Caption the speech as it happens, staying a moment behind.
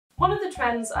One of the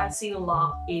trends I've seen a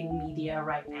lot in media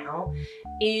right now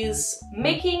is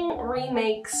making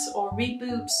remakes or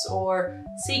reboots or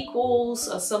sequels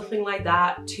or something like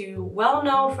that to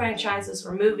well-known franchises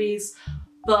or movies,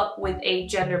 but with a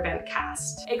gender-bent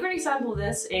cast. A great example of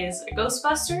this is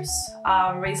Ghostbusters.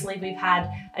 Recently we've had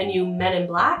a new Men in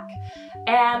Black,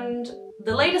 and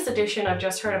the latest addition I've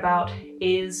just heard about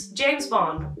is James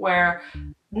Bond, where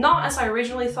not as I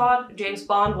originally thought, James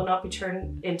Bond will not be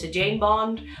turned into Jane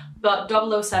Bond, but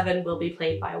 007 will be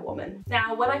played by a woman.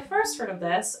 Now, when I first heard of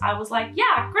this, I was like,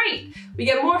 yeah, great! We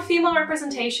get more female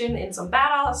representation in some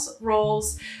badass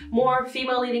roles, more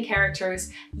female leading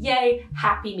characters, yay,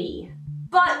 happy me.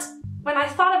 But when I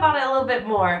thought about it a little bit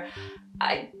more,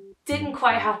 I didn't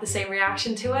quite have the same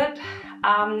reaction to it,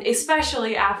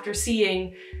 especially after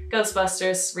seeing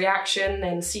Ghostbusters' reaction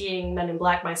and seeing Men in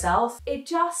Black myself. It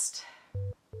just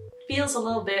feels a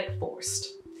little bit forced.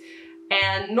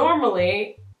 And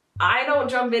normally, I don't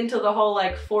jump into the whole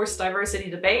like forced diversity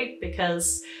debate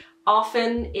because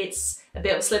often it's a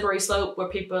bit of a slippery slope where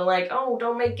people are like, oh,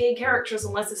 don't make gay characters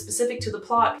unless it's specific to the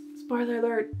plot. Spoiler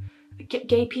alert,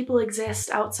 gay people exist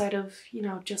outside of, you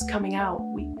know, just coming out.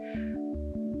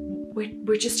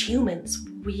 We're just humans.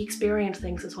 We experience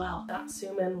things as well. That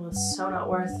zoom in was so not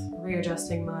worth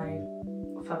readjusting my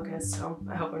focus, so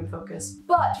I hope I'm focused.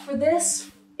 But for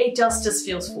this, it just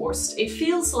feels forced. It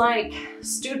feels like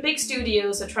big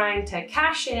studios are trying to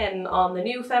cash in on the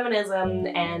new feminism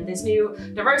and this new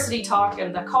diversity talk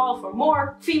and the call for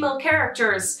more female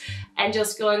characters and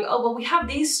just going, oh, well, we have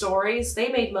these stories, they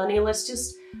made money, let's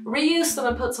just reuse them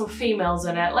and put some females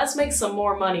in it. Let's make some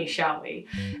more money, shall we?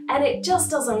 And it just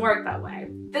doesn't work that way.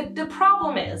 The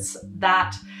problem is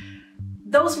that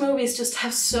those movies just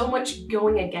have so much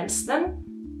going against them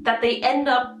that they end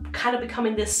up kind of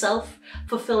becoming this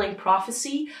self-fulfilling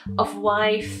prophecy of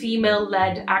why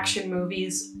female-led action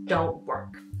movies don't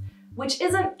work. Which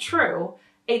isn't true,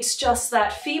 it's just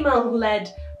that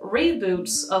female-led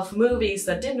reboots of movies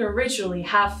that didn't originally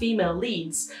have female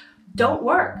leads don't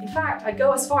work. In fact, I'd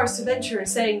go as far as to venture in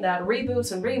saying that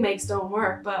reboots and remakes don't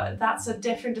work, but that's a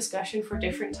different discussion for a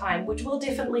different time, which will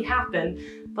definitely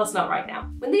happen, but it's not right now.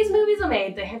 When these movies are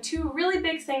made, they have two really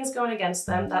big things going against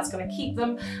them that's going to keep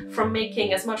them from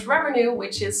making as much revenue,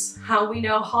 which is how we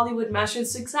know Hollywood measures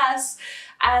success,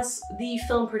 as the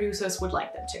film producers would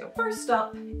like them to. First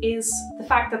up is the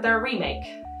fact that they're a remake.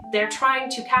 They're trying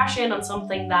to cash in on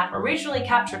something that originally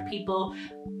captured people,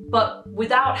 but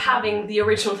without having the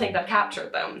original thing that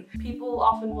captured them. People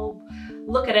often will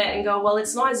look at it and go, well,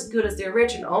 it's not as good as the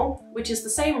original, which is the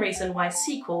same reason why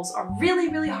sequels are really,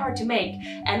 really hard to make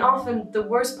and often the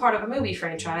worst part of a movie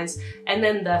franchise. And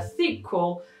then the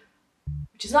sequel,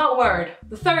 which is not a word,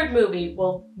 the third movie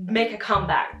will make a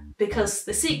comeback because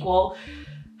the sequel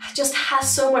just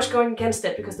has so much going against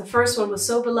it because the first one was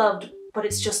so beloved, but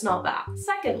it's just not that.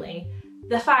 Secondly,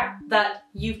 the fact that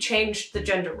you've changed the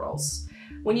gender roles.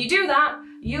 When you do that,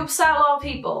 you upset a lot of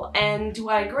people, and do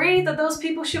I agree that those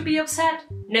people should be upset?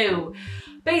 No.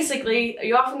 Basically,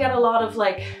 you often get a lot of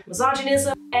like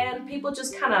misogynism, and people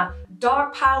just kind of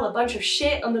dogpile a bunch of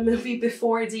shit on the movie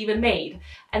before it's even made.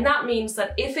 And that means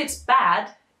that if it's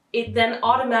bad, it then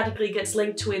automatically gets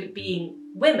linked to it being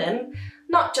women,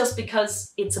 not just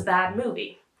because it's a bad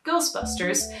movie.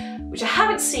 Ghostbusters, which I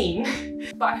haven't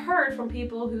seen, but I heard from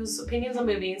people whose opinions on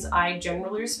movies I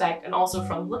generally respect, and also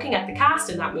from looking at the cast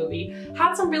in that movie,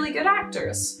 had some really good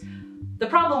actors. The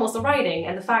problem was the writing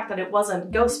and the fact that it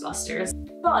wasn't Ghostbusters,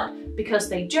 but because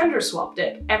they gender swapped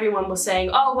it, everyone was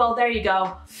saying, oh well, there you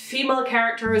go, female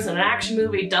characters in an action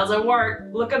movie doesn't work,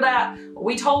 look at that,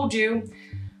 we told you.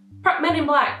 Men in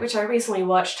Black, which I recently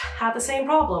watched, had the same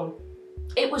problem.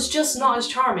 It was just not as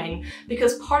charming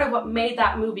because part of what made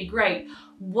that movie great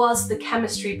was the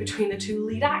chemistry between the two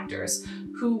lead actors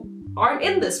who aren't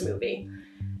in this movie.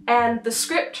 And the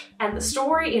script and the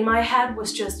story in my head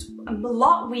was just a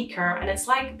lot weaker, and it's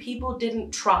like people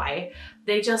didn't try.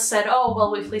 They just said, oh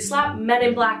well, if we slap Men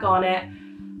in Black on it,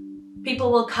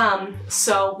 people will come,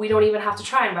 so we don't even have to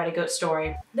try and write a good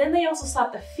story. Then they also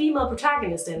slapped a female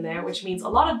protagonist in there, which means a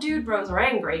lot of dude bros are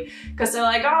angry because they're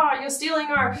like, oh, you're stealing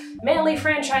our manly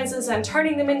franchises and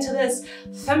turning them into this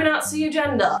feminazi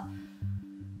agenda.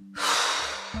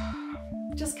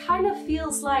 Just kind of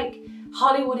feels like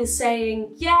Hollywood is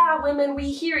saying, yeah, women,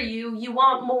 we hear you, you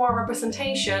want more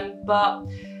representation, but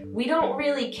we don't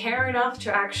really care enough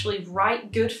to actually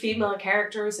write good female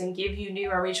characters and give you new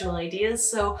original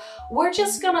ideas, so we're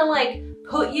just gonna like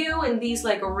put you in these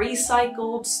like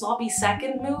recycled sloppy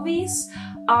second movies,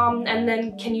 and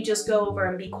then can you just go over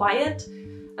and be quiet?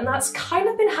 And that's kind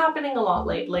of been happening a lot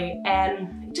lately,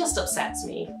 and it just upsets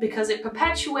me because it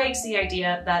perpetuates the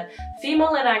idea that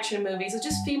female-led action movies, or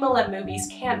just female-led movies,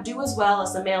 can't do as well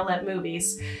as the male-led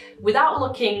movies without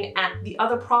looking at the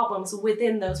other problems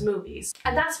within those movies.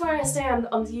 And that's where I stand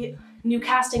on the new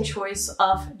casting choice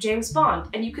of James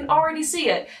Bond, and you can already see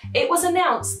it. It was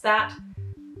announced that,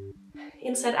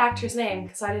 in said actor's name,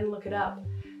 because I didn't look it up,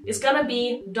 is gonna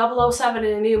be 007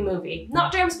 in a new movie.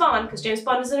 Not James Bond, because James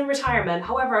Bond is in retirement.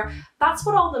 However, that's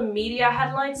what all the media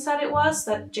headlines said it was,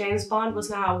 that James Bond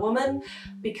was now a woman,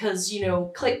 because, you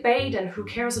know, clickbait and who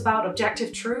cares about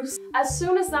objective truth. As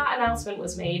soon as that announcement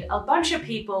was made, a bunch of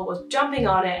people was jumping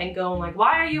on it and going like,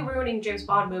 why are you ruining James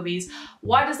Bond movies?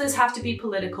 Why does this have to be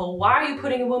political? Why are you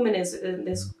putting a woman in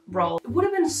this role? It would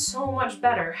have been so much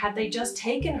better had they just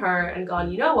taken her and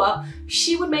gone, you know what?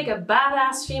 She would make a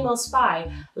badass female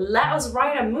spy. Let us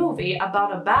write a movie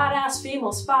about a badass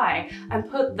female spy and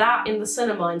put that in the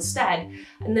cinema instead.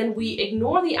 And then we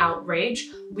ignore the outrage,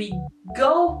 we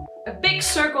go a big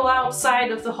circle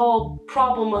outside of the whole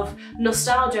problem of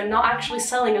nostalgia not actually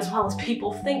selling as well as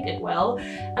people think it will,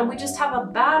 and we just have a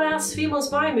badass female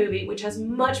spy movie which has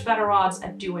much better odds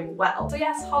at doing well. So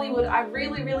yes, Hollywood, I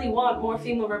really, really want more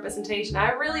female representation.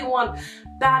 I really want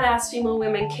badass female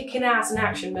women kicking ass in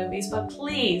action movies, but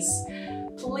please,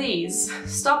 please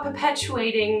stop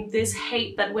perpetuating this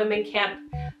hate that women can't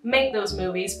make those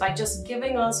movies by just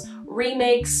giving us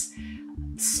remakes,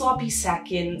 sloppy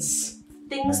seconds,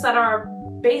 things that are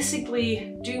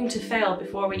basically doomed to fail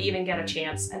before we even get a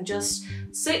chance, and just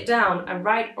sit down and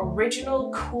write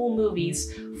original cool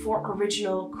movies for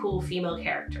original cool female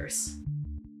characters.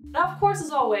 Now, of course,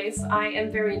 as always, I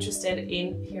am very interested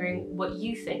in hearing what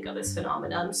you think of this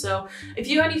phenomenon. So if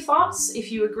you have any thoughts, if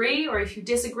you agree or if you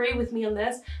disagree with me on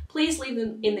this, please leave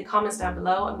them in the comments down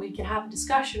below and we can have a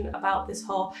discussion about this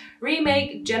whole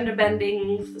remake, gender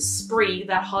bending spree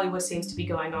that Hollywood seems to be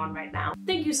going on right now.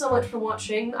 Thank you so much for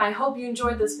watching. I hope you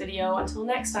enjoyed this video. Until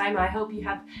next time, I hope you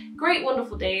have great,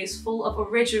 wonderful days full of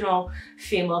original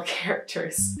female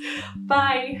characters.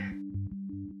 Bye!